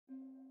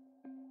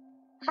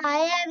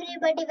Hi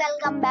everybody,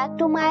 welcome back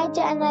to my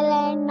channel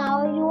and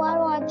now you are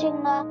watching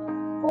a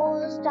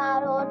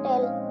 4-star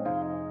hotel.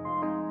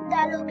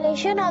 The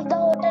location of the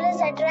hotel is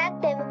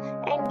attractive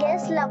and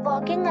guests love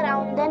walking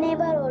around the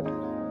neighborhood.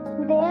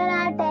 There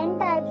are 10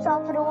 types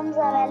of rooms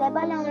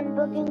available on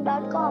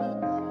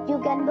booking.com. You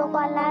can book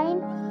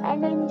online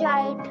and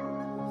enjoy it.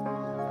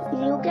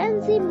 You can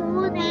see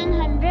more than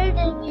 100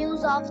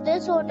 reviews of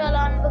this hotel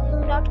on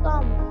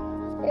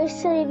booking.com.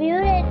 Its review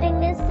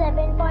rating is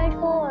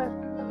 7.4.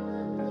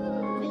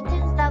 which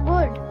is the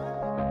good.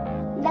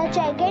 The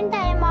check-in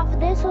time of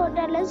this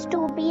hotel is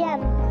 2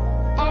 p.m.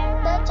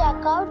 and the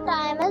checkout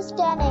time is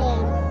 10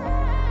 a.m.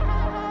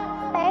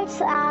 Pets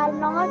are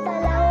not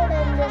allowed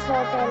in this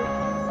hotel.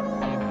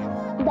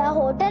 The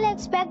hotel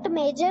accepts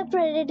major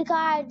credit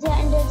cards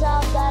and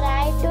reserves the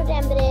right to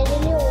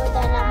temporarily hold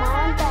an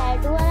amount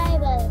prior to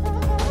arrival.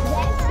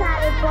 Guests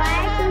are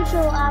required to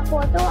show a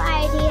photo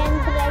ID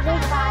and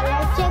credit card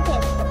at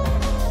check-in.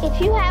 If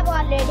you have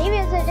already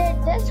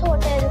visited this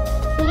hotel,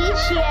 please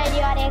share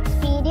your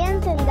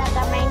experience in the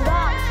comment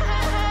box.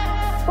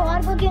 For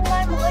booking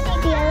or more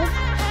details,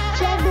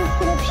 check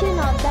description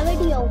of the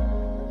video.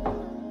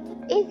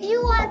 If you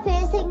are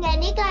facing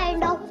any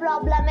kind of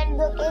problem in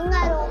booking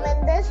a room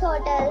in this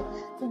hotel,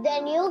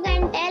 then you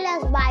can tell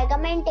us by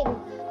commenting.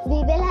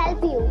 We will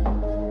help you.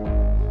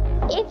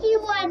 If you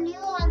are new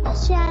on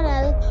this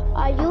channel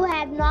or you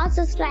have not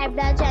subscribed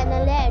our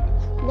channel yet,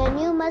 then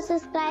you must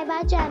subscribe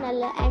our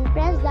channel and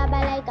press the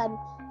bell icon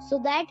so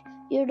that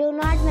you do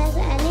not miss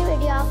any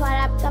video of our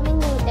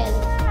upcoming hotel.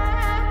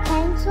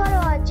 Thanks for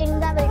watching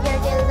the video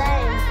till the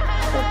end.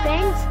 So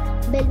friends,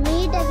 we'll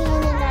meet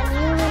again in a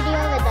new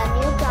video with a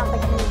new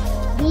property.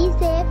 Be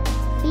safe